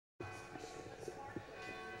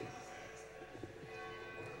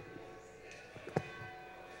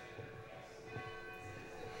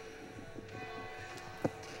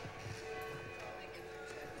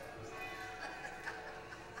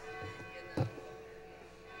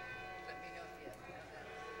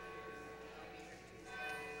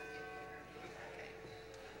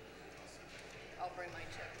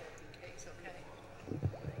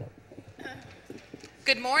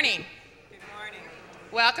Good morning. Good morning.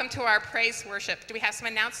 Welcome to our praise worship. Do we have some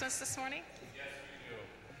announcements this morning? Yes,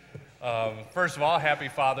 we do. First of all, happy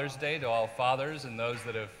Father's Day to all fathers and those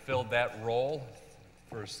that have filled that role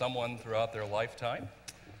for someone throughout their lifetime.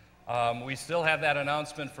 We still have that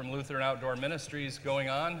announcement from Lutheran Outdoor Ministries going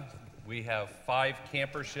on. We have 5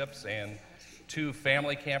 camperships and 2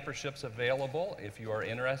 family camperships available. If you are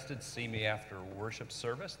interested, see me after worship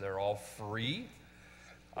service. They're all free.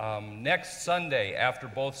 Next Sunday, after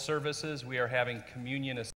both services, we are having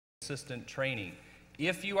communion assistant training.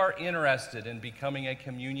 If you are interested in becoming a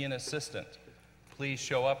communion assistant, please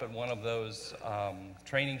show up at one of those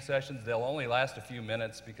training sessions. They'll only last a few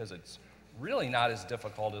minutes because it's really not as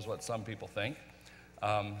difficult as what some people think.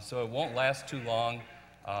 So it won't last too long.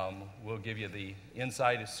 We'll give you the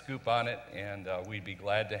inside scoop on it, and we'd be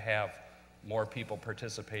glad to have more people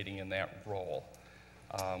participating in that role.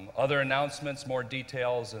 Other announcements, more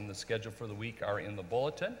details, and the schedule for the week are in the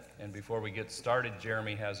bulletin. And before we get started,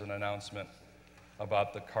 Jeremy has an announcement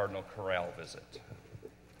about the Cardinal Corral visit.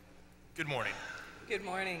 Good morning. Good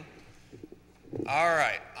morning. All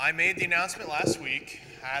right, I made the announcement last week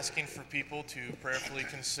asking for people to prayerfully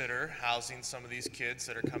consider housing some of these kids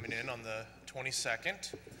that are coming in on the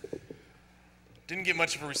 22nd. Didn't get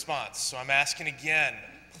much of a response, so I'm asking again.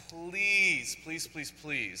 Please, please, please,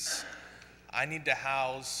 please. I need to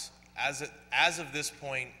house, as of this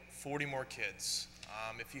point, 40 more kids.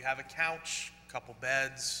 If you have a couch, a couple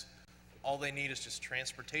beds, all they need is just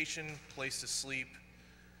transportation, place to sleep,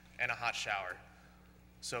 and a hot shower.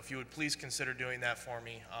 So if you would please consider doing that for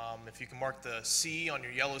me. If you can mark the C on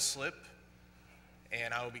your yellow slip,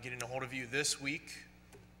 and I will be getting a hold of you this week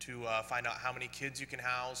to find out how many kids you can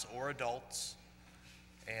house or adults,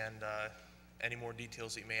 and any more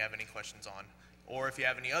details that you may have any questions on. Or if you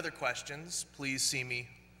have any other questions, please see me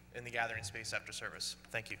in the gathering space after service.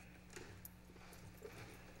 Thank you.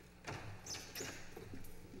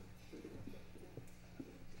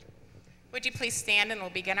 Would you please stand and we'll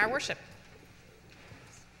begin our worship.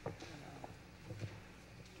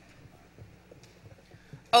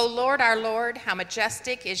 O Lord, our Lord, how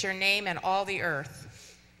majestic is your name in all the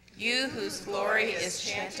earth. You whose glory is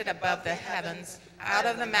chanted above the heavens, out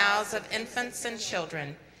of the mouths of infants and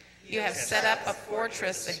children. You have set up a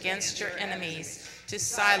fortress against your enemies to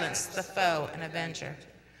silence the foe and avenger.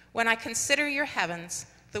 When I consider your heavens,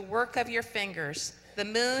 the work of your fingers, the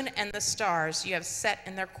moon and the stars you have set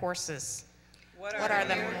in their courses. What are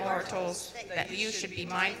the mortals that you should be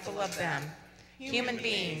mindful of them, human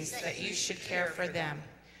beings that you should care for them?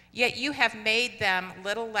 Yet you have made them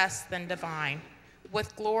little less than divine.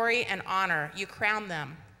 With glory and honor you crown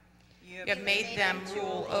them. You have made them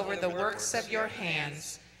rule over the works of your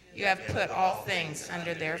hands. You have put all things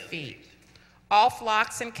under their feet. All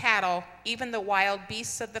flocks and cattle, even the wild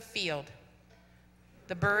beasts of the field,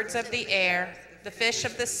 the birds of the air, the fish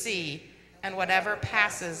of the sea, and whatever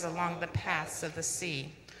passes along the paths of the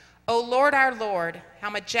sea. O Lord, our Lord, how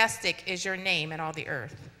majestic is your name in all the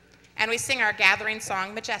earth. And we sing our gathering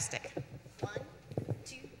song, Majestic. 1,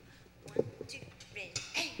 2, 1, 2, 3,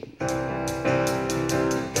 hey.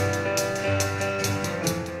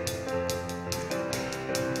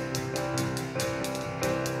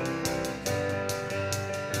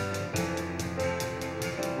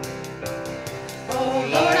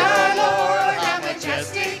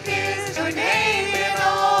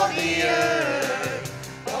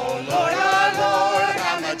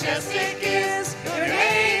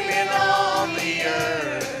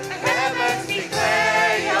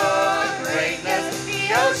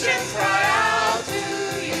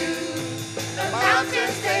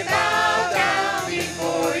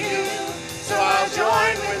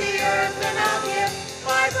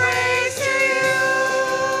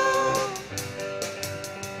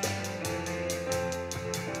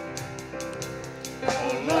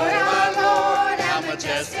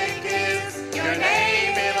 Majestic is your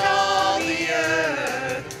name in all the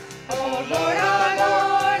earth. Oh Lord, our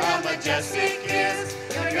Lord, how majestic is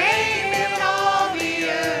your name in all the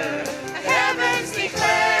earth. The heavens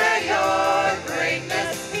declare your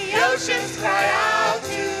greatness, the oceans cry out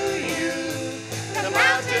to you. The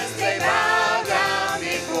mountains they bow down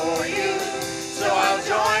before you. So I'll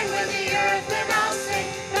join with the earth and I'll sing.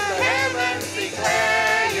 The heavens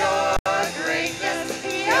declare your greatness,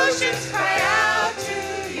 the oceans cry out to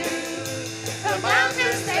you. The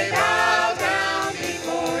mountains they bow down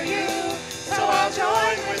before you. So I'll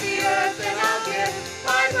join with the earth and I'll give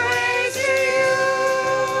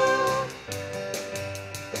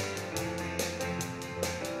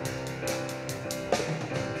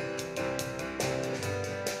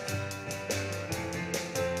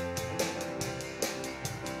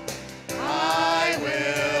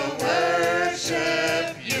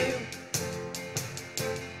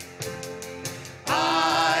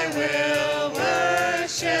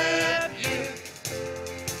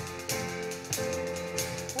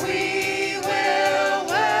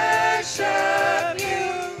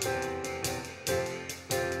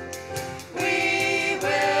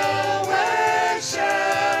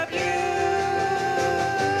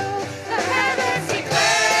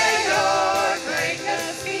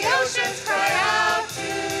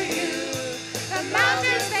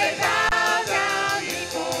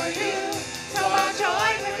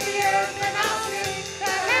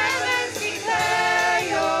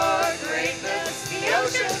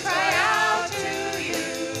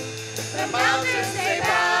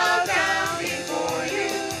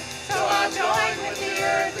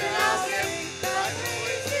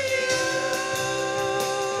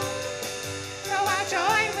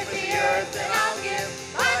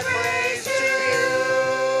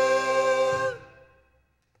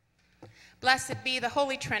Blessed be the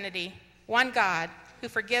Holy Trinity, one God, who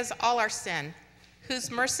forgives all our sin, whose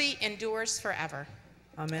mercy endures forever.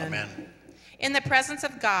 Amen. Amen. In the presence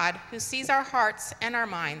of God, who sees our hearts and our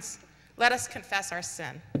minds, let us confess our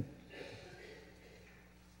sin.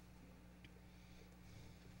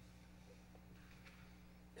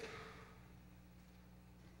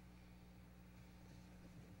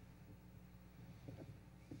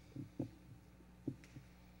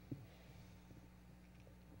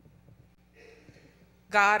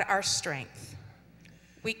 God, our strength,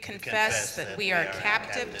 we confess that we are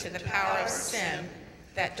captive to the power of sin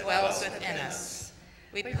that dwells within us.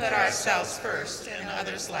 We put ourselves first and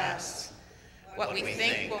others last. What we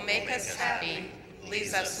think will make us happy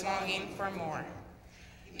leaves us longing for more.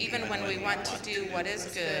 Even when we want to do what is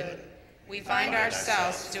good, we find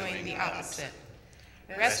ourselves doing the opposite.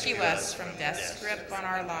 Rescue us from death's grip on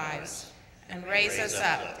our lives and raise us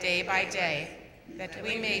up day by day, that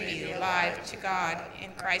we may be alive to God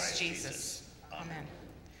in Christ Jesus. Amen.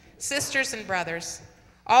 Sisters and brothers,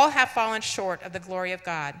 all have fallen short of the glory of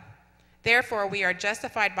God. Therefore, we are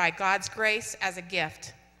justified by God's grace as a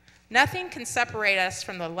gift. Nothing can separate us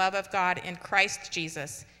from the love of God in Christ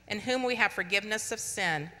Jesus, in whom we have forgiveness of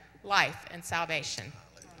sin, life, and salvation.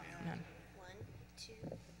 Amen. 1, 2,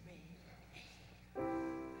 3.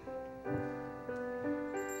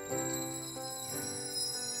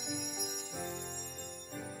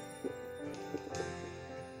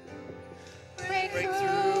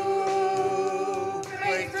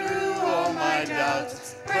 Break through all my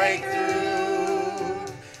doubts. Break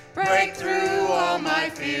through all my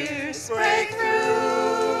fears. Break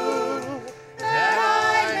through, that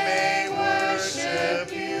I may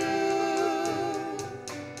worship you.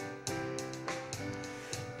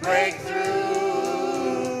 Break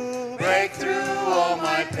through all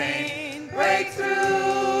my pain. Break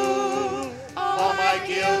through all my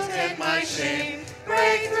guilt and my shame.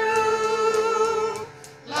 Break through,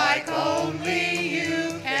 like only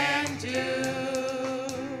you can do.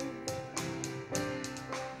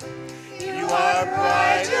 You are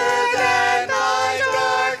brighter than my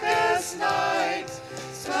darkest night,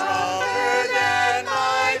 stronger than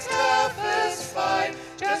my toughest fight.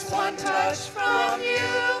 Just one touch from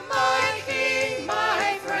you, my King,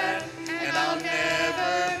 my friend, and I'll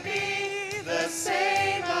never be the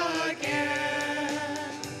same again.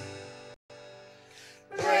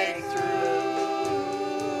 Break through,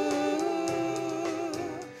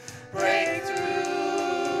 break through,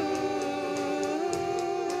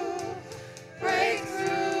 break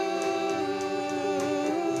through,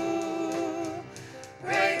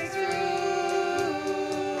 break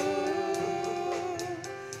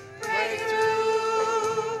through,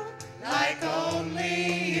 like only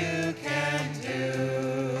you can do.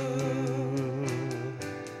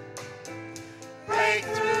 Break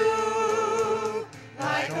through,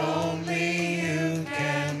 like only you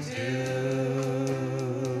can do.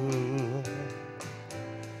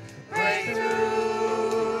 Break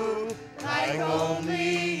through, like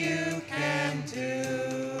only you can do.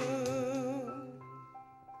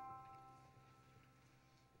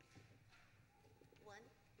 1,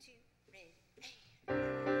 2, 3.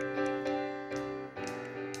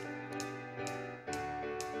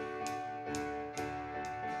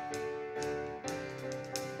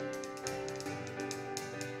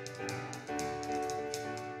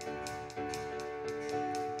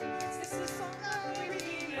 This is song of the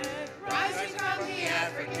Redeemer, rising from the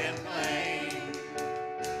African plain.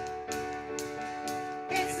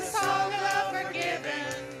 It's the song of the forgiven,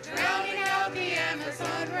 drowning out the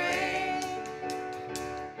Amazon rain.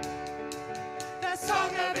 The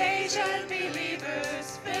song of Asian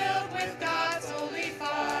believers filled with God's holy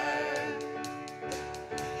fire.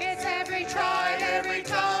 It's every tribe, every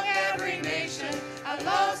tongue, every nation, a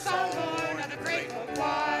love song born of a grateful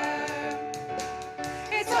choir.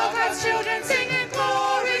 It's all God's children singing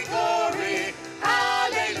glory, glory,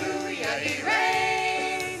 hallelujah, he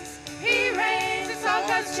reigns, he reigns. It's all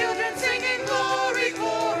God's children singing glory,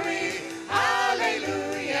 glory,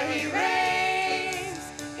 hallelujah, he reigns,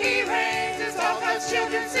 he reigns. It's all God's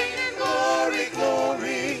children singing glory,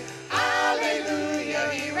 glory, hallelujah,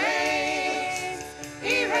 he reigns,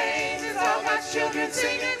 he reigns. It's all God's children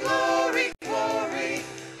singing glory, glory,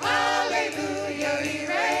 hallelujah, he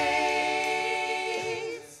reigns.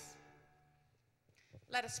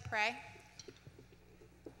 Let us pray.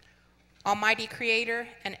 Almighty Creator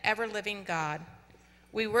and ever-living God,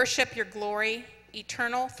 we worship your glory,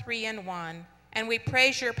 eternal three in one, and we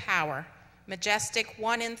praise your power, majestic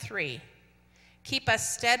one in three. Keep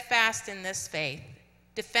us steadfast in this faith,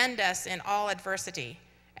 defend us in all adversity,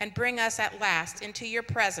 and bring us at last into your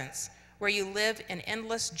presence, where you live in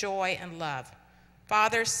endless joy and love.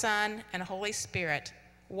 Father, Son, and Holy Spirit,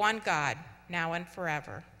 one God, now and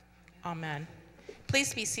forever. Amen.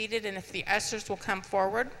 Please be seated, and if the ushers will come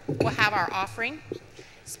forward, we'll have our offering.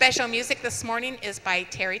 Special music this morning is by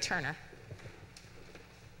Teri Turner.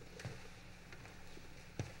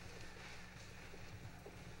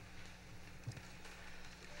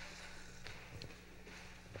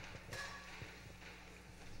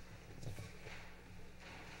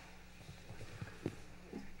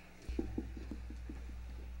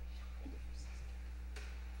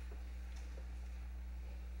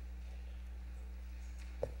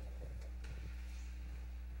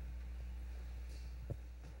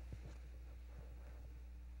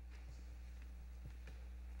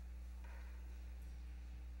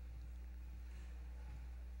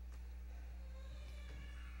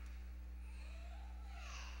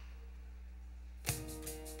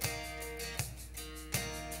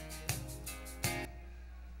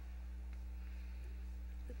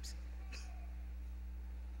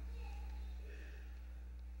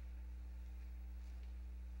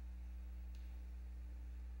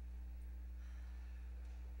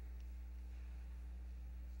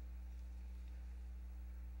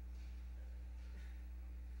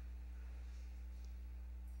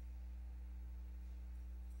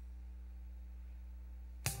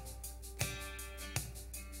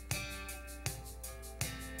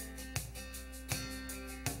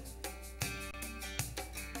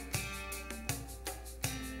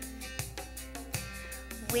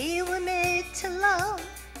 We were made to love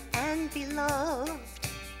and be loved,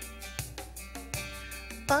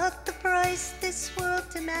 but the price this world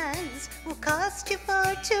demands will cost you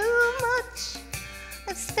far too much.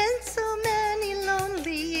 I've spent so many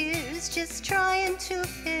lonely years just trying to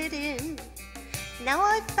fit in. Now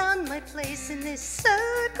I've found my place in this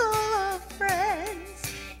circle of friends.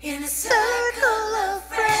 In a circle of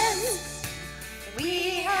friends,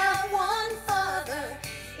 we have one Father.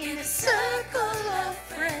 In a circle of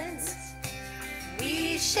friends,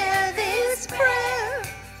 we share this prayer,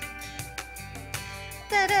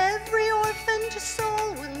 that every orphaned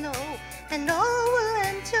soul will know, and all will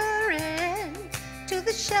enter in to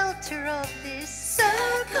the shelter of this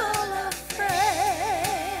circle of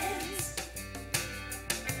friends.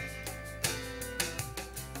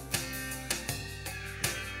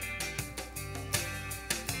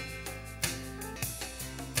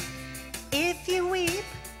 If you weep,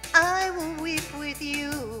 I will weep with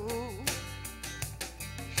you.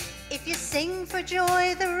 If you sing for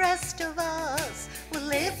joy, the rest of us will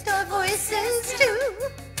lift our voices too.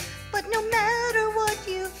 But no matter what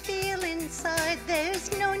you feel inside,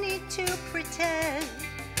 there's no need to pretend.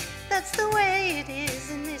 That's the way it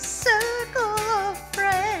is in this circle of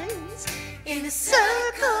friends. In a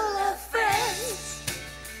circle of friends,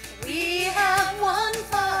 we have one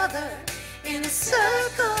Father. In a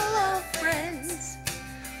circle of friends,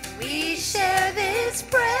 we share this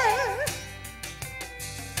prayer,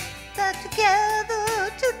 that together,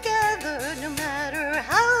 no matter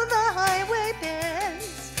how the highway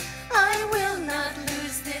bends, I will not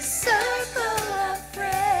lose this circle of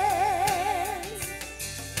friends.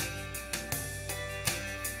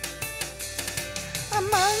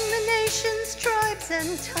 Among the nations, tribes,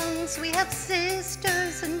 and tongues, we have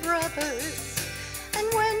sisters and brothers. And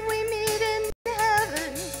when we meet in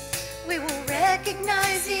heaven, we will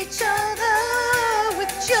recognize each other with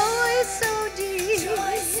joy so deep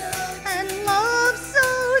and love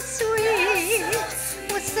so sweet.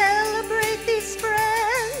 We'll celebrate these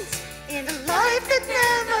friends in a life that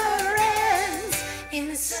never ends. In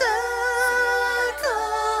the circle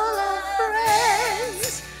of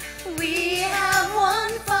friends, we have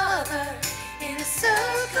one Father. In a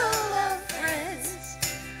circle of friends,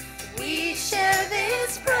 we share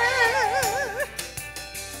this prayer,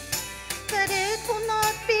 that it will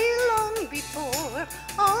not be long before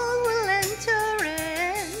all will enter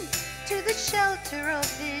in to the shelter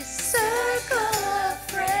of this circle of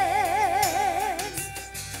friends.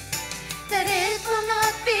 That it will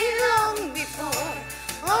not be long before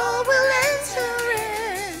all will enter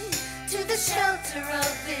in to the shelter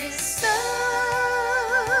of this circle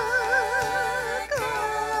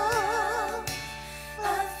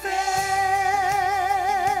of friends.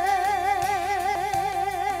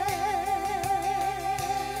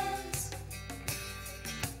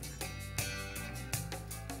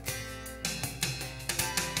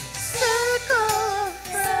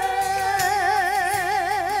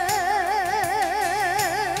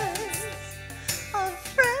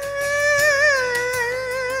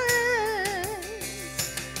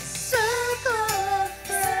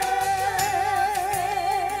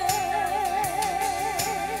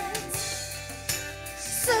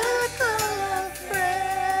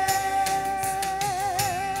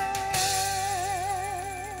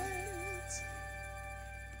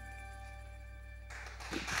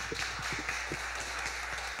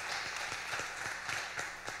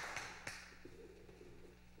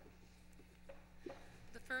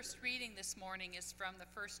 first reading this morning is from the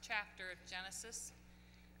first chapter of Genesis,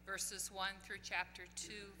 verses 1 through chapter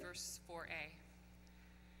 2, verse 4a.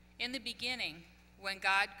 In the beginning, when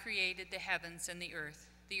God created the heavens and the earth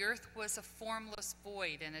was a formless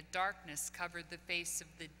void, and a darkness covered the face of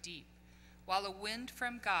the deep, while a wind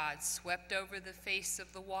from God swept over the face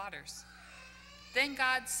of the waters. Then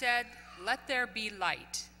God said, "Let there be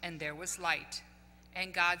light," and there was light.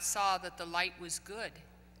 And God saw that the light was good,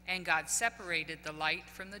 and God separated the light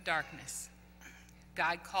from the darkness.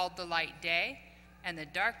 God called the light day, and the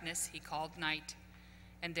darkness he called night.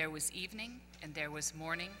 And there was evening, and there was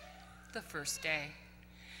morning, the first day.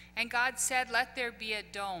 And God said, "Let there be a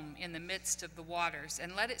dome in the midst of the waters,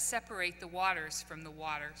 and let it separate the waters from the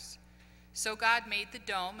waters." So God made the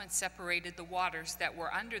dome and separated the waters that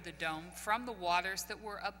were under the dome from the waters that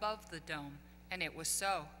were above the dome, and it was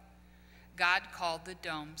so. God called the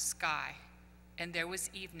dome sky. And there was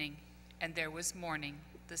evening, and there was morning,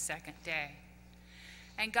 the second day.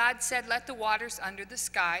 And God said, "Let the waters under the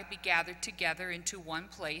sky be gathered together into one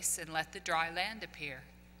place, and let the dry land appear."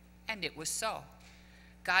 And it was so.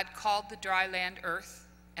 God called the dry land earth,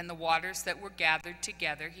 and the waters that were gathered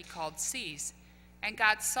together he called seas. And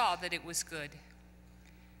God saw that it was good.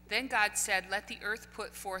 Then God said, "Let the earth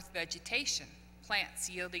put forth vegetation, plants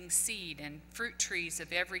yielding seed, and fruit trees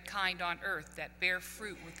of every kind on earth that bear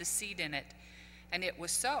fruit with the seed in it." And it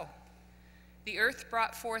was so. The earth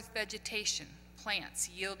brought forth vegetation, plants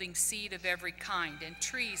yielding seed of every kind, and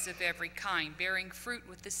trees of every kind bearing fruit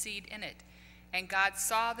with the seed in it. And God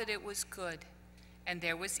saw that it was good. And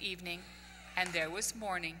there was evening, and there was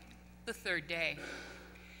morning, the third day.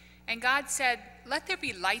 And God said, "Let there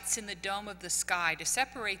be lights in the dome of the sky to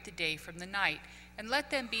separate the day from the night, and let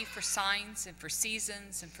them be for signs and for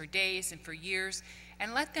seasons and for days and for years,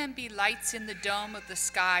 and let them be lights in the dome of the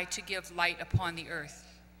sky to give light upon the earth."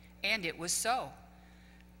 And it was so.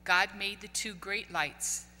 God made the two great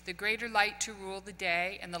lights, the greater light to rule the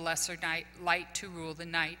day, and the lesser light to rule the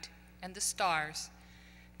night, and the stars.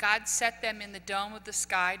 God set them in the dome of the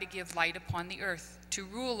sky to give light upon the earth, to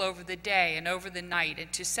rule over the day and over the night,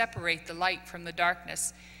 and to separate the light from the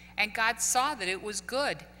darkness. And God saw that it was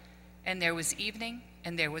good. And there was evening,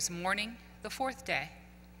 and there was morning, the fourth day.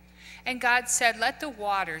 And God said, "Let the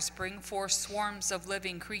waters bring forth swarms of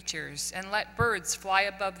living creatures, and let birds fly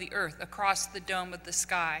above the earth across the dome of the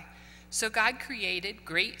sky." So God created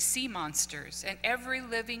great sea monsters, and every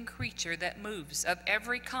living creature that moves of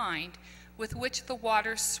every kind, with which the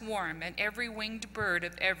waters swarm, and every winged bird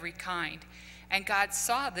of every kind. And God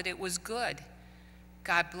saw that it was good.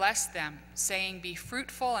 God blessed them, saying, "Be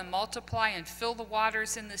fruitful and multiply, and fill the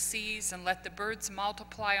waters in the seas, and let the birds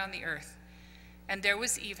multiply on the earth." And there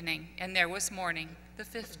was evening, and there was morning, the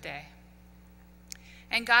fifth day.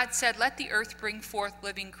 And God said, "Let the earth bring forth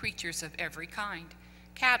living creatures of every kind,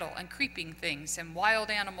 cattle and creeping things, and wild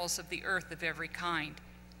animals of the earth of every kind."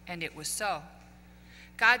 And it was so.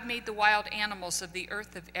 God made the wild animals of the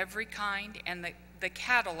earth of every kind, and the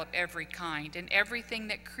cattle of every kind, and everything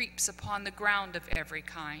that creeps upon the ground of every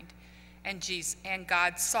kind. And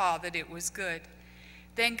God saw that it was good.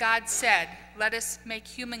 Then God said, "Let us make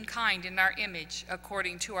humankind in our image,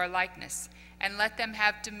 according to our likeness, and let them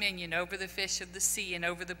have dominion over the fish of the sea, and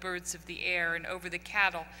over the birds of the air, and over the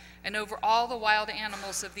cattle, and over all the wild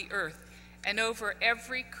animals of the earth, and over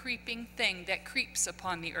every creeping thing that creeps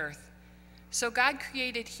upon the earth." So God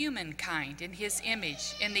created humankind in his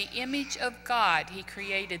image. In the image of God he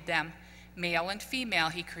created them. Male and female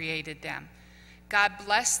he created them. God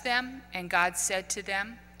blessed them, and God said to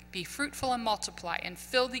them, "Be fruitful and multiply, and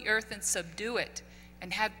fill the earth and subdue it,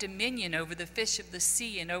 and have dominion over the fish of the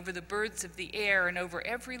sea, and over the birds of the air, and over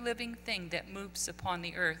every living thing that moves upon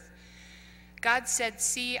the earth." God said,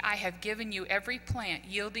 "See, I have given you every plant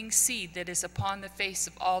yielding seed that is upon the face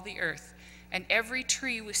of all the earth, and every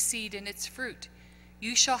tree with seed in its fruit.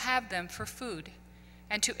 You shall have them for food.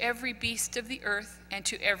 And to every beast of the earth, and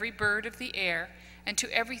to every bird of the air, and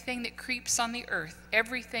to everything that creeps on the earth,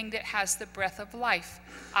 everything that has the breath of life,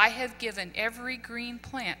 I have given every green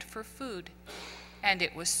plant for food." And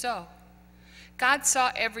it was so. God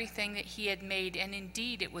saw everything that he had made, and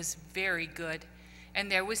indeed it was very good.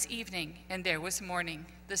 And there was evening, and there was morning,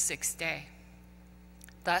 the sixth day.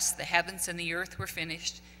 Thus the heavens and the earth were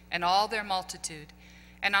finished, and all their multitude.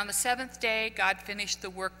 And on the seventh day God finished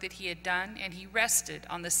the work that he had done, and he rested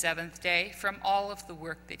on the seventh day from all of the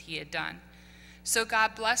work that he had done. So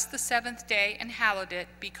God blessed the seventh day and hallowed it,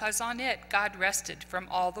 because on it God rested from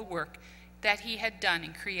all the work that he had done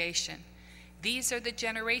in creation. These are the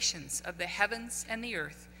generations of the heavens and the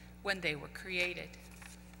earth when they were created.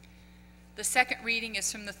 The The second reading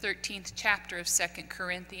is from the 13th chapter of 2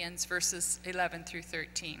 Corinthians, verses 11 through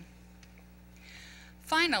 13.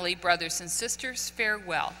 Finally, brothers and sisters,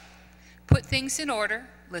 farewell. Put things in order,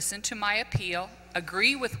 listen to my appeal,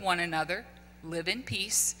 agree with one another, live in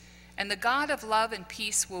peace, and the God of love and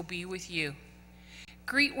peace will be with you.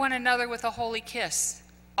 Greet one another with a holy kiss.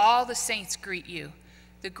 All the saints greet you.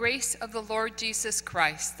 The grace of the Lord Jesus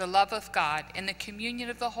Christ, the love of God, and the communion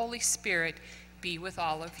of the Holy Spirit be with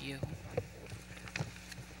all of you.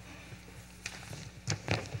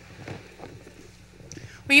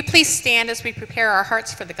 Will you please stand as we prepare our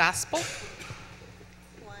hearts for the gospel?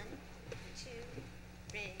 1, 2,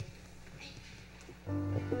 3.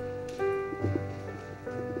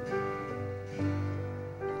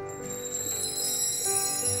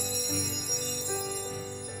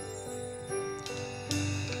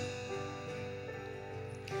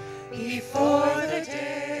 Before the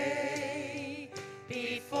day,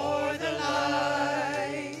 before the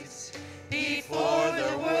light, before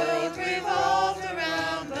the world revolved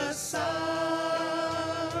around the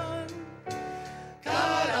sun,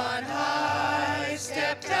 God on high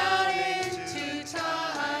stepped down into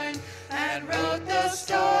time and wrote the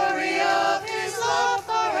story of his love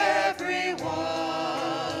for everyone.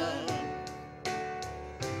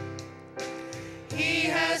 He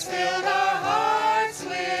has filled our hearts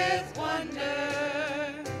with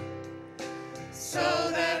wonder,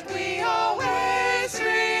 so that we always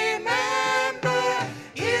remember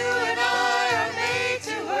you and I are made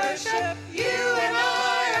to worship, you and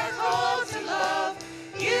I are called to love,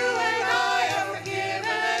 you and I are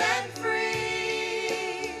forgiven and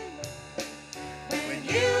free. When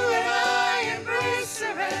you and I embrace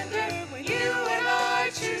surrender, when you and I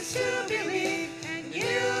choose to believe, and you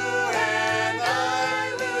and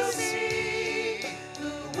I will see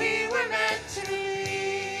who we were meant to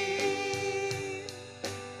be.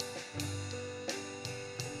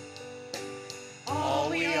 All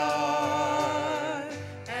we are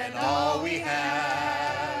and all we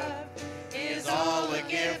have is all a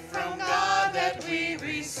gift from God that we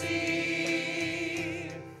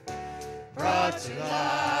receive. Brought to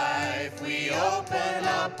life, we open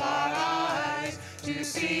up our eyes to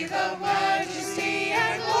see the majesty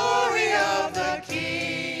and glory of the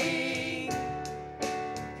King.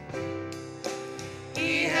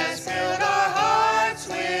 He has filled our hearts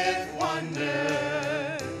with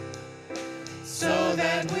wonder, so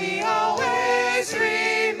that we always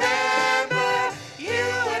remember you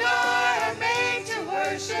and I are made to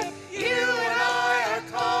worship, you and I are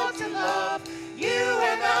called to love, you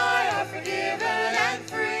and I are forgiven and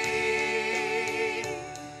free.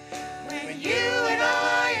 When you and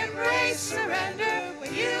I embrace surrender,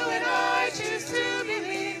 when you and I choose to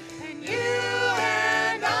believe, and you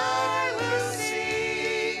and I will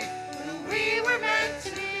see who we were meant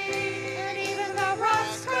to be. And even the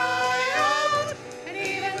rocks cry out, and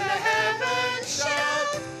even the heavens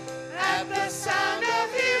shout at the sound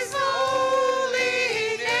of his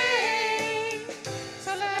holy name.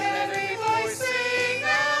 So let every voice sing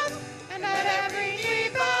out, and let every knee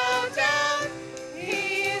bow down.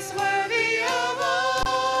 He is worthy of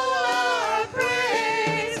all our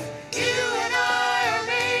praise. You and I are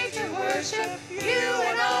made to worship, you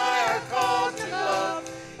and I are called to love,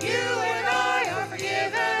 you and I are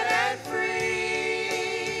forgiven and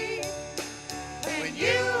free. When you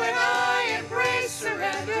and I embrace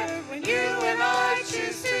surrender, when you and I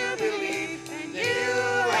choose to believe, and you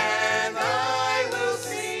and I will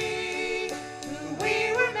see who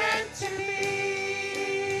we were meant to be.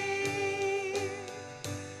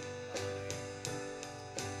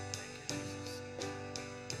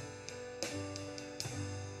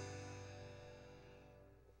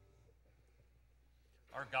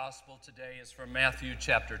 Our gospel today is from Matthew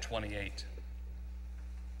chapter 28.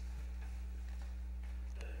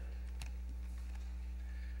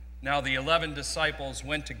 Now the 11 disciples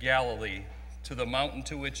went to Galilee, to the mountain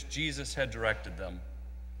to which Jesus had directed them.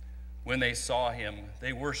 When they saw him,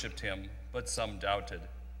 they worshiped him, but some doubted.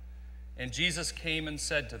 And Jesus came and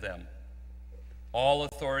said to them, "All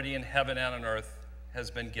authority in heaven and on earth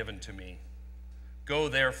has been given to me. Go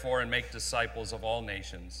therefore and make disciples of all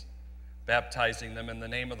nations, baptizing them in the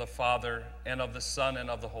name of the Father and of the Son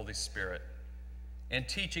and of the Holy Spirit, and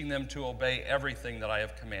teaching them to obey everything that I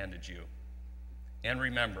have commanded you. And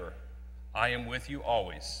remember, I am with you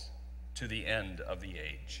always, to the end of the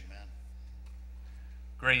age." Amen.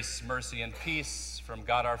 Grace, mercy, and peace from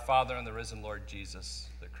God our Father and the risen Lord Jesus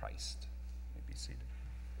the Christ. You may be seated.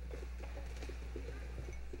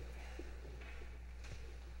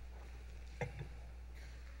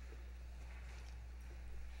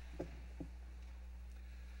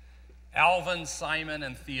 Alvin, Simon,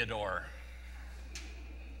 and Theodore,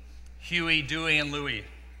 Huey, Dewey, and Louie.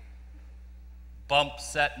 Bump,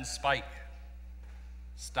 set, and spike.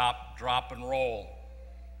 Stop, drop, and roll.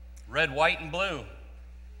 Red, white, and blue.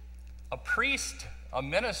 A priest, a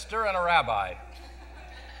minister, and a rabbi.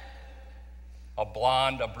 A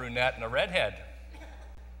blonde, a brunette, and a redhead.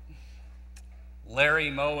 Larry,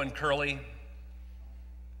 Moe, and Curly.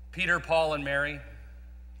 Peter, Paul, and Mary.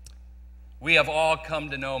 We have all come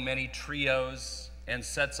to know many trios and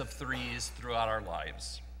sets of threes throughout our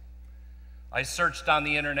lives. I searched on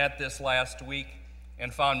the internet this last week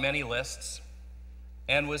and found many lists,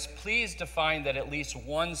 and was pleased to find that at least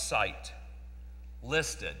one site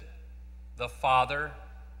listed the Father,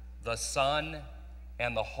 the Son,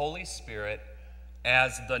 and the Holy Spirit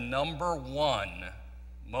as the number one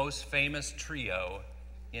most famous trio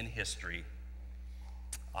in history.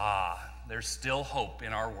 There's still hope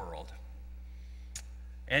in our world.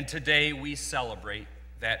 And today we celebrate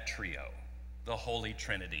that trio, the Holy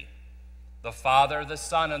Trinity, the Father, the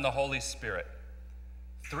Son, and the Holy Spirit,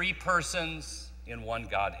 3 persons in one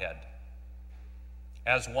Godhead.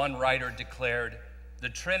 As one writer declared, the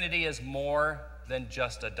Trinity is more than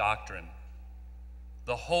just a doctrine.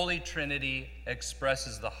 The Holy Trinity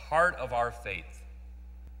expresses the heart of our faith.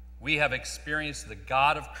 We have experienced the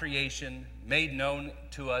God of creation made known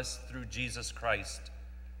to us through Jesus Christ,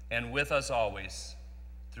 and with us always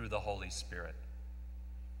through the Holy Spirit.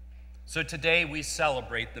 So today we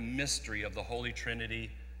celebrate the mystery of the Holy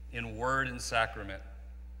Trinity in word and sacrament,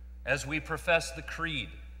 as we profess the creed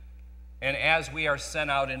and as we are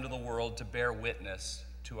sent out into the world to bear witness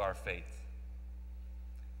to our faith,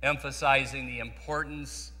 emphasizing the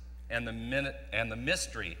importance and the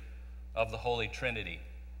mystery of the Holy Trinity.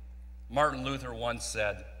 Martin Luther once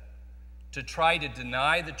said, "To try to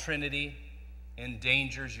deny the Trinity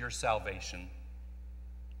endangers your salvation.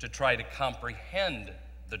 To try to comprehend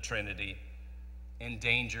the Trinity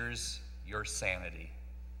endangers your sanity."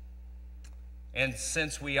 And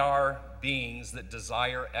since we are beings that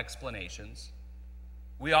desire explanations,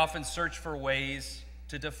 we often search for ways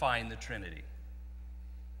to define the Trinity.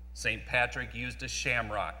 St. Patrick used a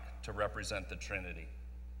shamrock to represent the Trinity.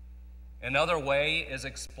 Another way is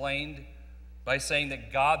explained by saying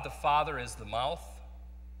that God the Father is the mouth,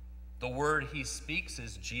 the word he speaks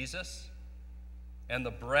is Jesus, and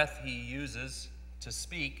the breath he uses to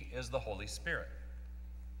speak is the Holy Spirit.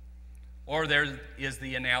 Or there is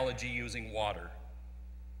the analogy using water.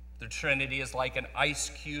 The Trinity is like an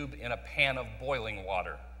ice cube in a pan of boiling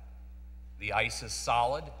water. The ice is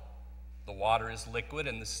solid, the water is liquid,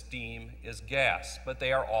 and the steam is gas, but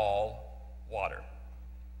they are all water.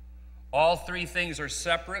 All 3 things are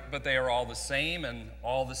separate, but they are all the same, and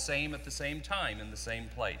all the same at the same time in the same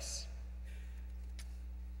place.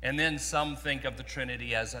 And then some think of the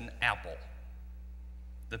Trinity as an apple.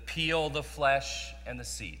 The peel, the flesh, and the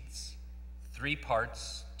seeds. 3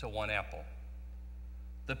 parts to one apple.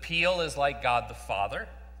 The peel is like God the Father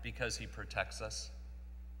because he protects us.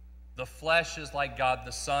 The flesh is like God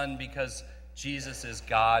the Son because Jesus is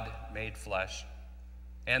God made flesh.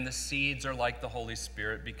 And the seeds are like the Holy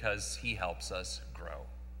Spirit because he helps us grow.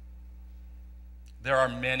 There are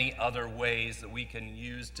many other ways that we can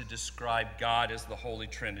use to describe God as the Holy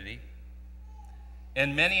Trinity.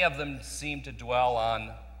 And many of them seem to dwell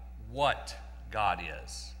on what God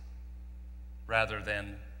is, rather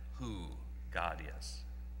than who God is.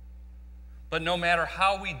 But no matter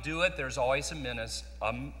how we do it, there's always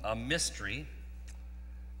a mystery.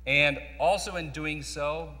 And also in doing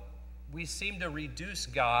so, we seem to reduce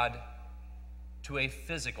God to a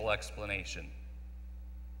physical explanation.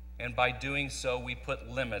 And by doing so, we put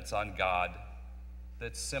limits on God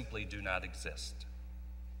that simply do not exist.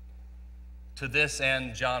 To this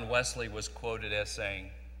end, John Wesley was quoted as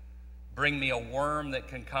saying, "Bring me a worm that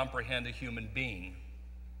can comprehend a human being,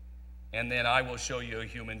 and then I will show you a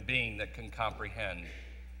human being that can comprehend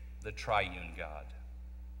the triune God."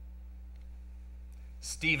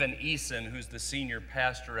 Stephen Eason, who's the senior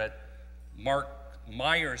pastor at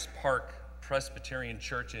Myers Park Presbyterian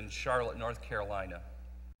Church in Charlotte, North Carolina,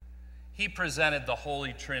 he presented the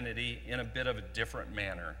Holy Trinity in a bit of a different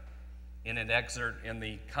manner in an excerpt in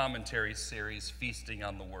the commentary series, Feasting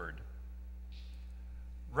on the Word.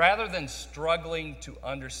 Rather than struggling to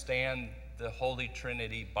understand the Holy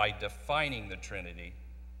Trinity by defining the Trinity,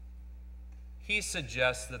 he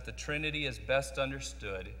suggests that the Trinity is best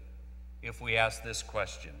understood if we ask this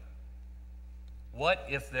question: what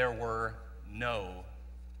if there were no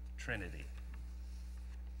Trinity?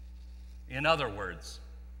 In other words,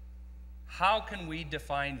 how can we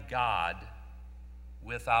define God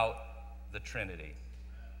without the Trinity?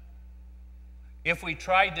 If we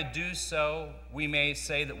tried to do so, we may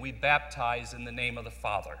say that we baptize in the name of the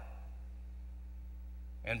Father,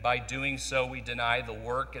 and by doing so we deny the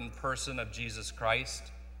work and person of Jesus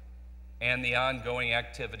Christ and the ongoing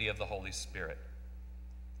activity of the Holy Spirit.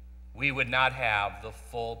 We would not have the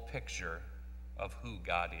full picture of who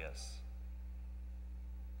God is.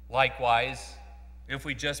 Likewise, if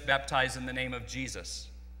we just baptize in the name of Jesus,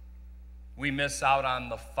 we miss out on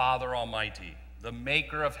the Father Almighty, the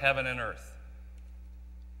maker of heaven and earth.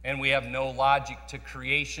 And we have no logic to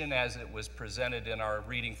creation as it was presented in our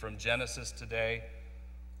reading from Genesis today,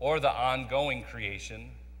 or the ongoing creation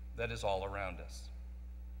that is all around us.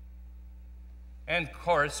 And of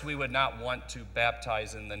course, we would not want to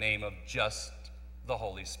baptize in the name of just the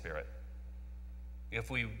Holy Spirit. If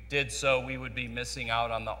we did so, we would be missing out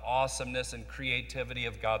on the awesomeness and creativity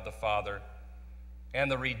of God the Father and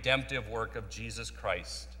the redemptive work of Jesus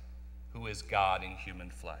Christ, who is God in human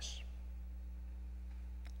flesh.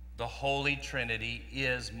 The Holy Trinity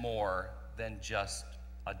is more than just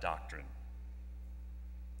a doctrine.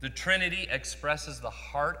 The Trinity expresses the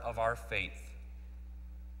heart of our faith.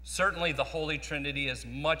 Certainly, the Holy Trinity is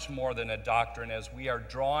much more than a doctrine, as we are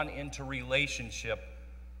drawn into relationship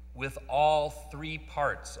with all three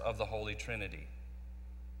parts of the Holy Trinity.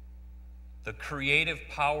 The creative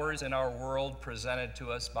powers in our world presented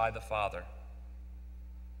to us by the Father.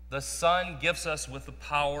 The Son gifts us with the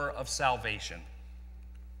power of salvation,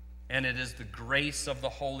 and it is the grace of the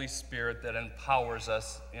Holy Spirit that empowers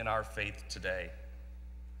us in our faith today.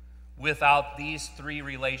 Without these three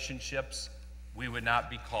relationships, we would not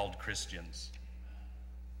be called Christians.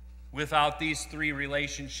 Without these three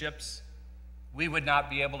relationships, we would not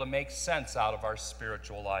be able to make sense out of our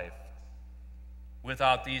spiritual life.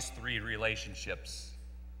 Without these three relationships,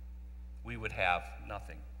 we would have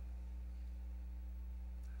nothing.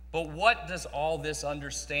 But what does all this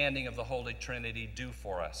understanding of the Holy Trinity do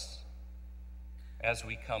for us as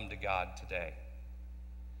we come to God today?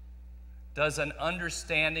 Does an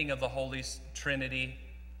understanding of the Holy Trinity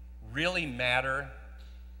really matter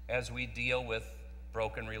as we deal with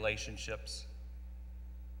broken relationships,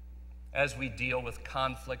 as we deal with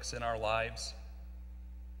conflicts in our lives?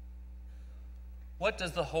 What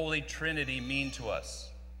does the Holy Trinity mean to us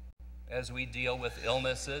as we deal with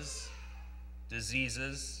illnesses,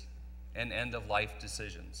 diseases, and end-of-life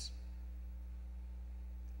decisions?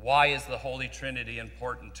 Why is the Holy Trinity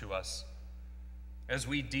important to us as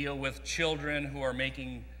we deal with children who are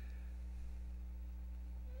making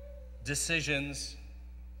decisions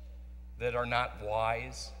that are not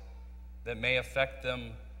wise, that may affect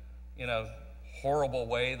them in a horrible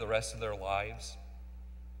way the rest of their lives?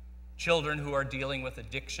 Children who are dealing with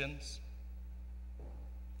addictions,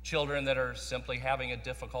 children that are simply having a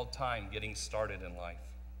difficult time getting started in life.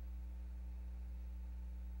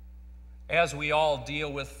 As we all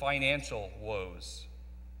deal with financial woes,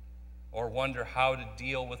 or wonder how to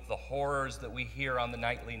deal with the horrors that we hear on the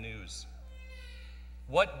nightly news,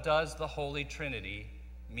 what does the Holy Trinity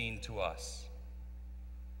mean to us?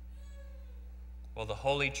 Well, the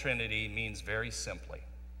Holy Trinity means very simply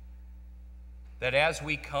that as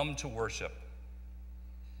we come to worship,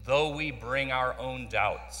 though we bring our own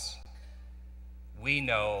doubts, we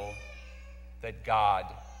know that God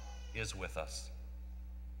is with us.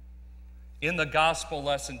 In the gospel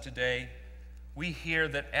lesson today, we hear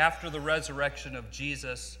that after the resurrection of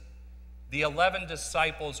Jesus, the 11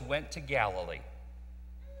 disciples went to Galilee,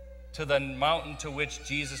 to the mountain to which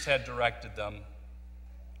Jesus had directed them,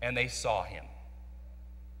 and they saw him.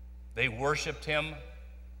 They worshiped him,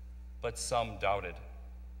 but some doubted.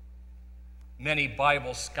 Many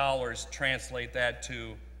Bible scholars translate that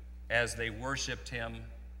to as they worshiped him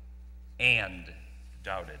and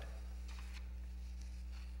doubted.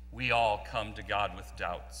 We all come to God with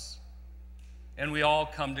doubts, and we all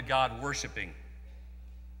come to God worshiping.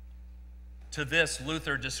 To this,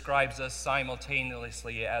 Luther describes us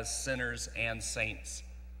simultaneously as sinners and saints,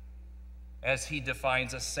 as he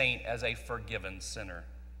defines a saint as a forgiven sinner.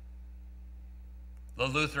 The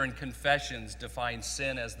Lutheran confessions define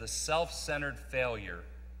sin as the self-centered failure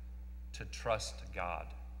to trust God.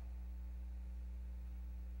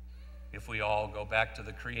 If we all go back to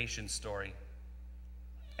the creation story,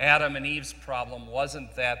 Adam and Eve's problem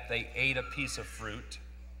wasn't that they ate a piece of fruit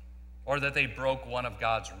or that they broke one of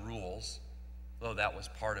God's rules, though that was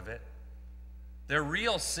part of it. Their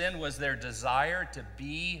real sin was their desire to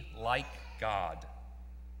be like God,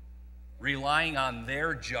 relying on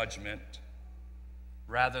their judgment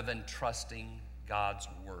rather than trusting God's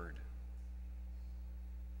word.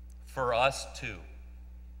 For us too,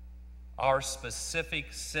 our specific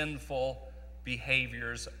sinful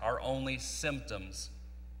behaviors are only symptoms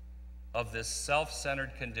of this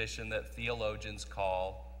self-centered condition that theologians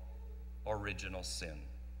call original sin.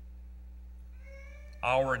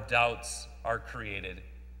 our doubts are created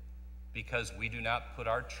because we do not put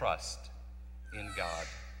our trust in God.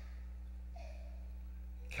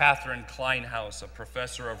 Catherine Kleinhaus, a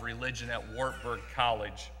professor of religion at Wartburg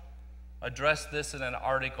College, addressed this in an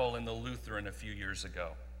article in the Lutheran a few years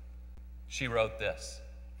ago. She wrote this: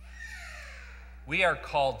 "We are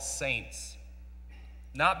called saints,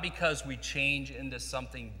 not because we change into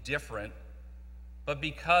something different, but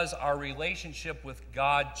because our relationship with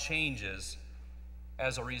God changes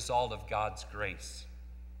as a result of God's grace."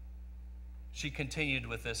 She continued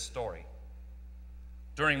with this story.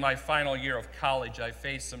 "During my final year of college, I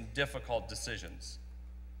faced some difficult decisions.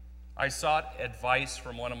 I sought advice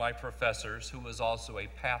from one of my professors who was also a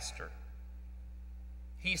pastor.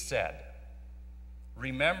 He said,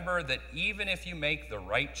 'Remember that even if you make the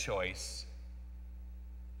right choice,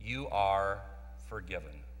 you are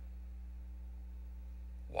forgiven.'"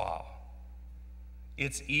 Wow.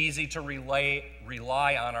 It's easy to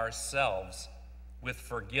rely on ourselves with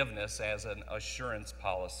forgiveness as an assurance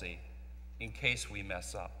policy in case we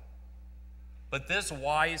mess up. But this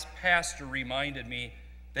wise pastor reminded me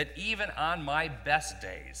that even on my best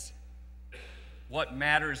days, what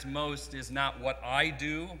matters most is not what I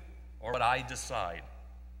do or what I decide,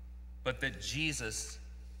 but that Jesus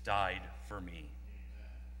died for me.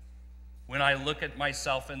 When I look at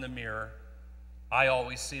myself in the mirror, I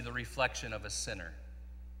always see the reflection of a sinner.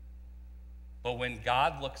 But when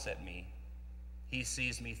God looks at me, he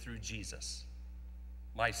sees me through Jesus.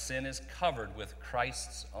 My sin is covered with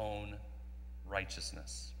Christ's own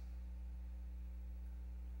righteousness.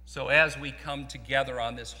 So as we come together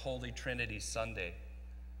on this Holy Trinity Sunday,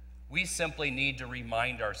 we simply need to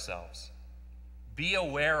remind ourselves, be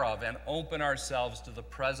aware of and open ourselves to the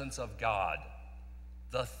presence of God,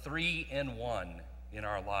 the three-in-one in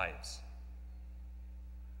our lives.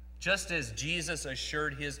 Just as Jesus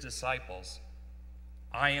assured his disciples,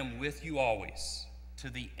 "I am with you always to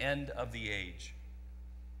the end of the age,"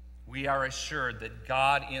 we are assured that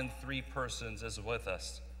God in three persons is with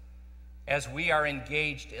us as we are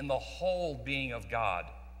engaged in the whole being of God,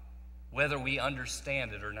 whether we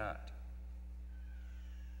understand it or not.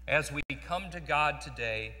 As we come to God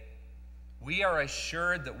today, we are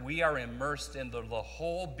assured that we are immersed into the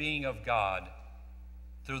whole being of God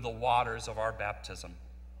through the waters of our baptism.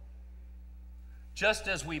 Just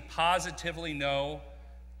as we positively know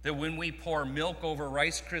that when we pour milk over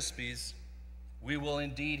Rice Krispies, we will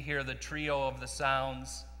indeed hear the trio of the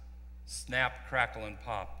sounds, snap, crackle, and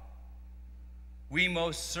pop. We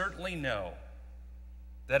most certainly know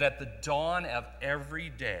that at the dawn of every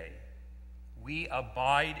day, we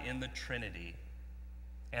abide in the Trinity,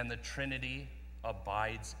 and the Trinity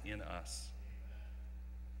abides in us.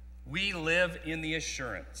 We live in the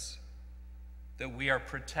assurance that we are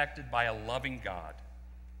protected by a loving God,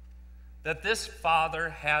 that this Father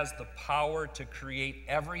has the power to create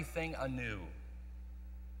everything anew,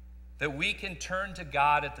 that we can turn to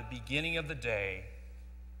God at the beginning of the day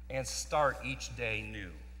and start each day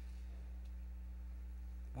new.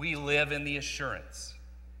 We live in the assurance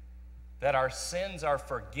that our sins are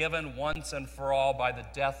forgiven once and for all by the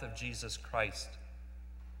death of Jesus Christ.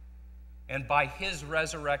 And by his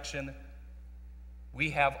resurrection,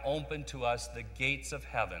 we have opened to us the gates of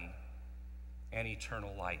heaven and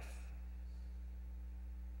eternal life.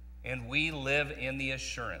 And we live in the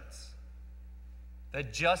assurance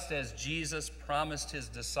that just as Jesus promised his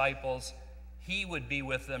disciples he would be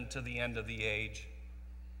with them to the end of the age,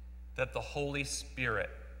 that the Holy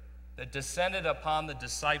Spirit that descended upon the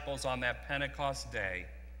disciples on that Pentecost day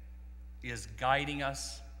is guiding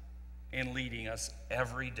us and leading us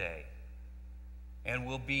every day and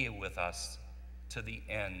will be with us to the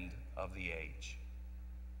end of the age.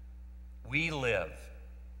 We live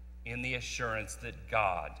in the assurance that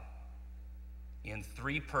God, in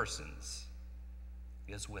three persons,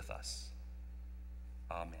 is with us.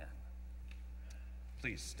 Amen.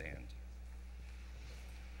 Please stand.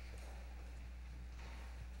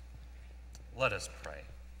 Let us pray.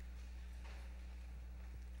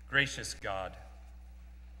 Gracious God,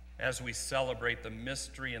 as we celebrate the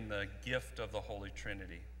mystery and the gift of the Holy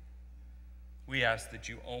Trinity, we ask that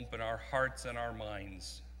you open our hearts and our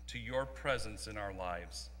minds to your presence in our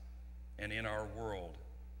lives and in our world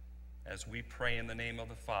as we pray in the name of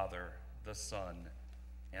the Father, the Son,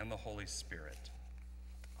 and the Holy Spirit.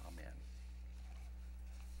 Amen.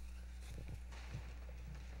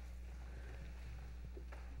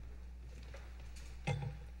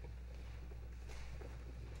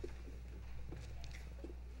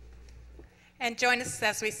 And join us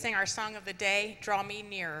as we sing our song of the day, Draw Me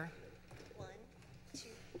Nearer. 1, 2,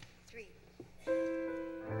 3.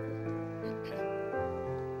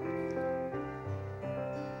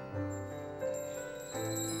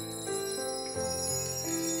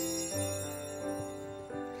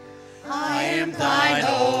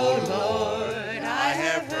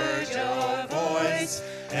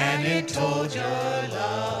 and it told your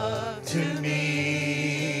love to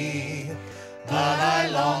me. But I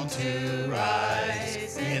long to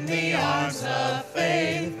rise in the arms of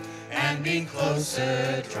faith and be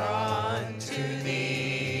closer drawn to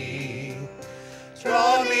thee.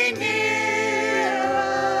 Draw me nearer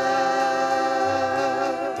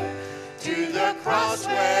to the cross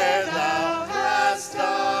where thou hast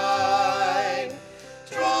died.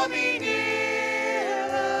 Draw me nearer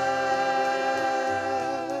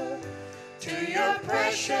to your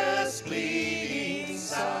precious bleeding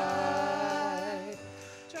side.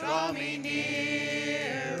 Draw me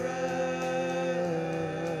nearer.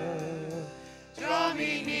 Draw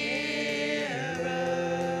me nearer.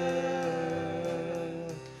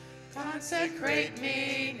 Consecrate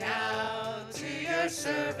me now to your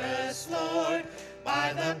service, Lord,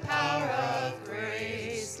 by the power of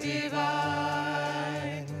grace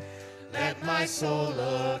divine. Let my soul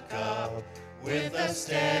look up with a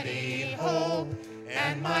steady hope,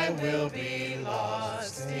 and my will be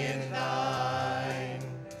lost in thine.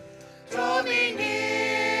 Draw me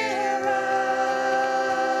nearer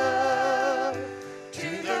to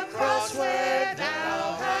the cross where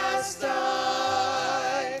thou hast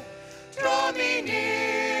died. Draw me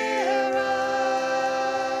nearer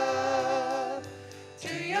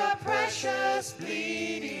to your precious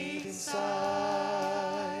bleeding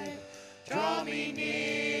side. Draw me nearer.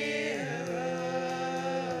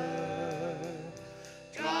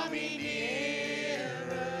 Draw me nearer.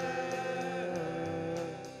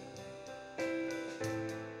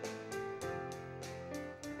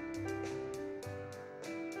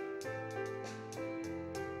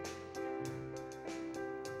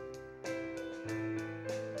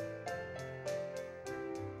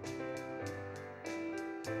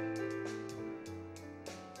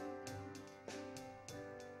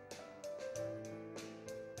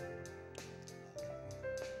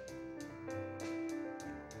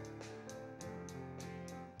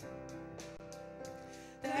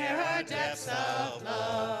 There are depths of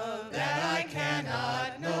love that I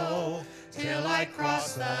cannot know till I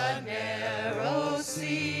cross the narrow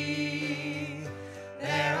sea.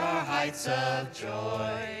 There are heights of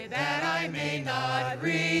joy that I may not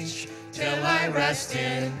reach till I rest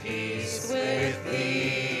in peace with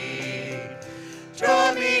thee.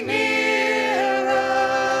 Draw me nearer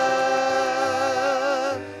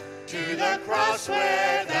to the cross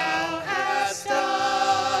where thou hast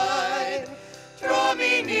died. Draw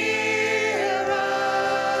me nearer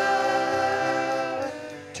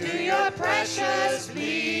to your precious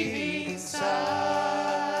bleeding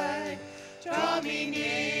side. Draw me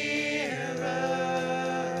nearer.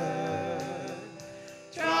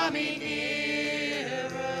 Draw me nearer.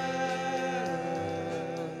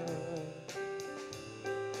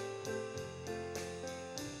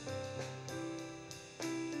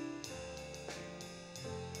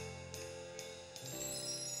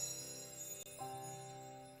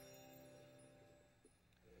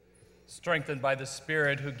 Strengthened by the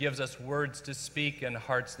Spirit who gives us words to speak and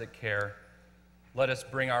hearts that care, let us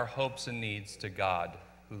bring our hopes and needs to God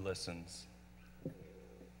who listens.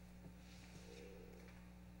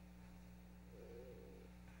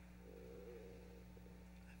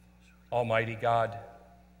 Almighty God,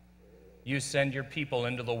 you send your people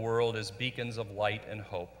into the world as beacons of light and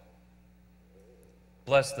hope.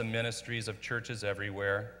 Bless the ministries of churches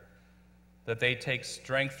everywhere, that they take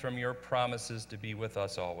strength from your promises to be with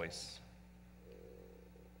us always.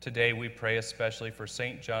 Today we pray especially for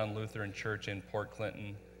St. John Lutheran Church in Port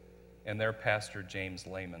Clinton and their pastor, James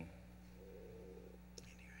Lehman.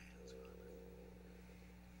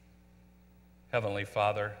 Heavenly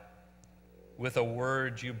Father, with a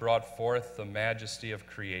word you brought forth the majesty of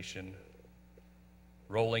creation,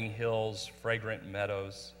 rolling hills, fragrant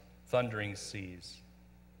meadows, thundering seas.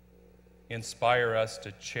 Inspire us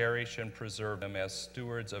to cherish and preserve them as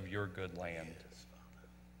stewards of your good land.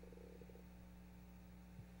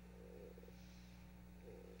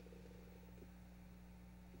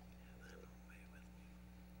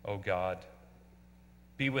 O God,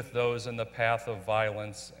 be with those in the path of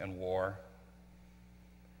violence and war.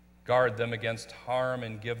 Guard them against harm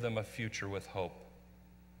and give them a future with hope.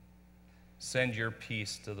 Send your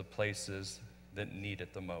peace to the places that need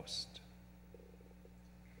it the most.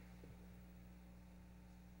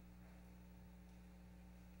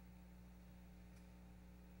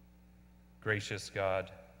 Gracious God,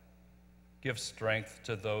 give strength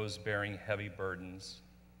to those bearing heavy burdens,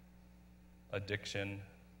 addiction,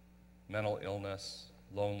 mental illness,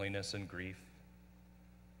 loneliness, and grief.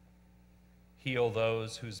 Heal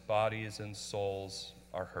those whose bodies and souls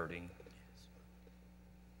are hurting.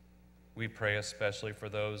 We pray especially for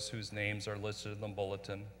those whose names are listed in the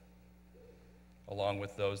bulletin along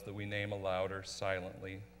with those that we name aloud or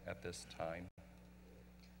silently at this time.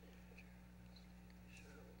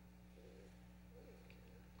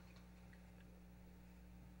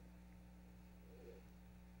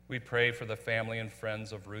 We pray for the family and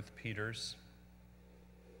friends of Ruth Peters.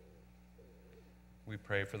 We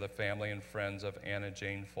pray for the family and friends of Anna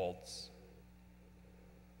Jane Foltz.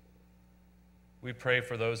 We pray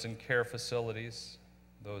for those in care facilities,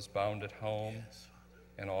 those bound at home,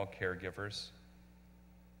 and all caregivers.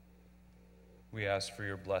 We ask for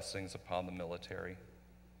your blessings upon the military.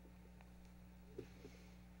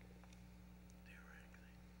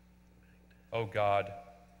 O God,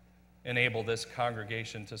 enable this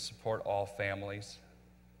congregation to support all families.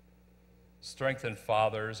 Strengthen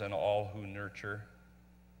fathers and all who nurture,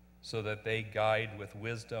 so that they guide with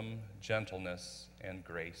wisdom, gentleness, and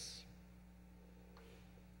grace.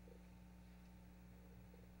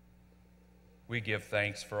 We give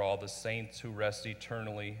thanks for all the saints who rest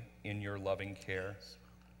eternally in your loving care.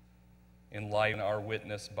 Enlighten our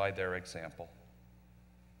witness by their example.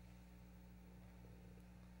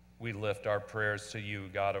 We lift our prayers to you,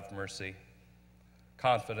 God of mercy,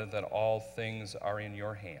 confident that all things are in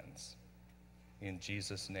your hands. In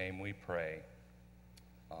Jesus' name we pray.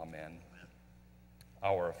 Amen.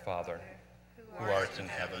 Our Father, who art in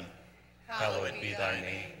heaven, hallowed be thy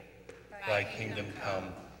name. Thy kingdom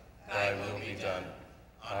come, thy will be done,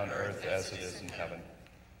 on earth as it is in heaven.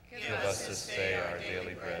 Give us this day our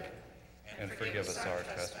daily bread, and forgive us our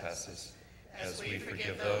trespasses, as we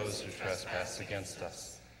forgive those who trespass against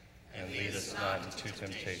us. And lead us not into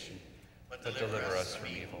temptation, but deliver us from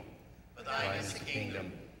evil. For thine is the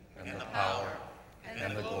kingdom, and the power,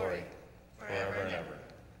 and the glory, forever and ever.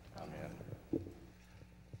 Amen.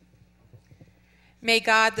 May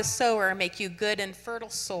God the sower make you good and fertile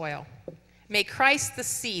soil. May Christ the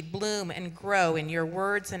seed bloom and grow in your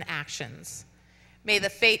words and actions. May the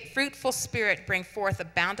fruitful Spirit bring forth a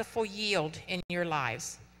bountiful yield in your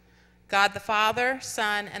lives. God the Father,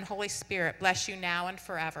 Son, and Holy Spirit bless you now and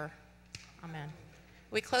forever. Amen.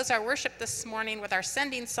 We close our worship this morning with our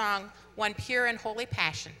sending song, One Pure and Holy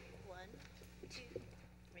Passion. 1, 2,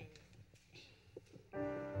 3.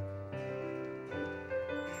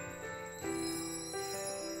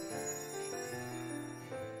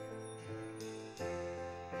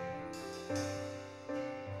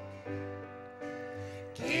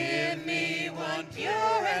 Give me one pure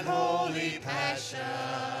and holy passion.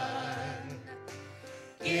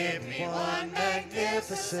 Give me one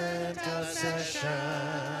magnificent obsession.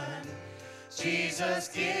 Jesus,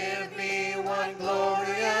 give me one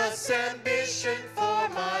glorious ambition for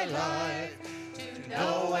my life, to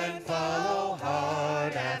know and follow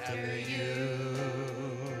hard after you.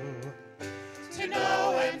 To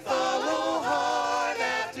know and follow hard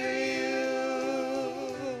after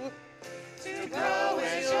you. To grow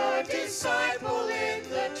as your disciple in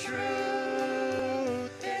the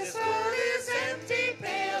truth. This world is empty,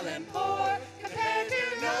 pale, and poor, compared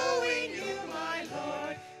to knowing you, my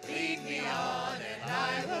Lord. Lead me on, and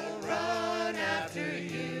I will run after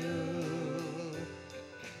you.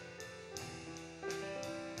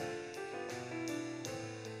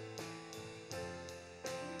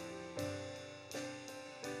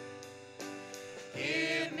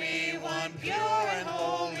 Give me one pure and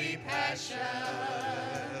holy passion.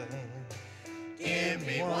 Give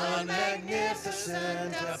me one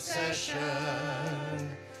magnificent obsession.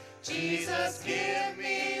 Jesus, give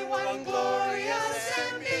me one glorious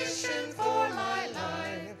ambition for my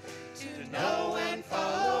life, to know and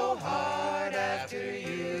follow hard after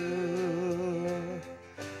you.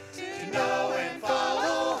 To know and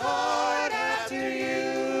follow hard after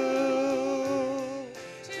you.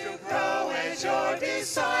 To grow as your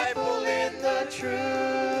disciple in the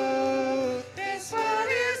truth. This world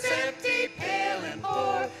is empty, pale, and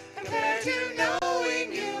poor, compared to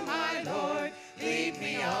knowing you, my Lord. Lead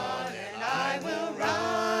me on, and I will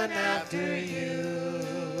run after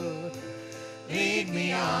you. Lead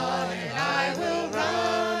me on, and I will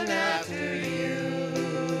run after you.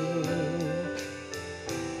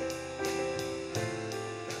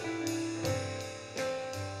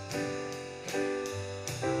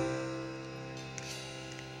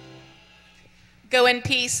 Go in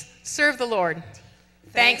peace, serve the Lord.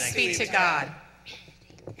 Thanks be to God.